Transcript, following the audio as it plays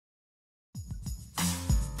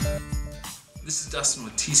This is Dustin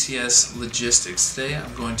with TCS Logistics. Today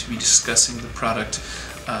I'm going to be discussing the product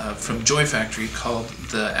from Joy Factory called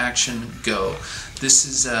the aXtion Go. This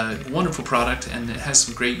is a wonderful product and it has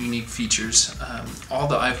some great unique features. All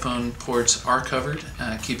the iPhone ports are covered,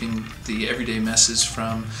 keeping the everyday messes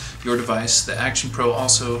from your device. The aXtion Pro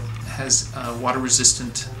also has a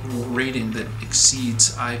water-resistant rating that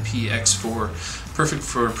exceeds IPX4, perfect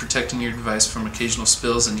for protecting your device from occasional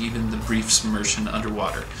spills and even the brief submersion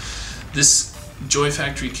underwater. This Joy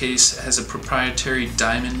Factory case has a proprietary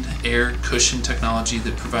diamond air cushion technology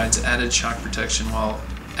that provides added shock protection while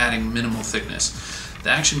adding minimal thickness. The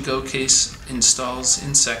aXtion Go case installs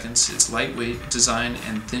in seconds. Its lightweight design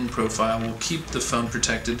and thin profile will keep the phone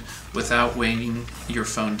protected without weighing your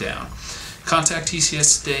phone down. Contact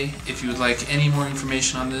TCS today if you would like any more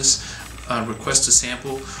information on this, request a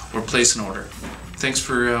sample, or place an order. Thanks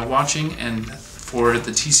for watching, and for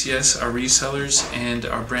the TCS, our resellers, and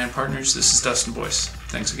our brand partners, this is Dustin Boyce.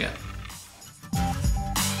 Thanks again.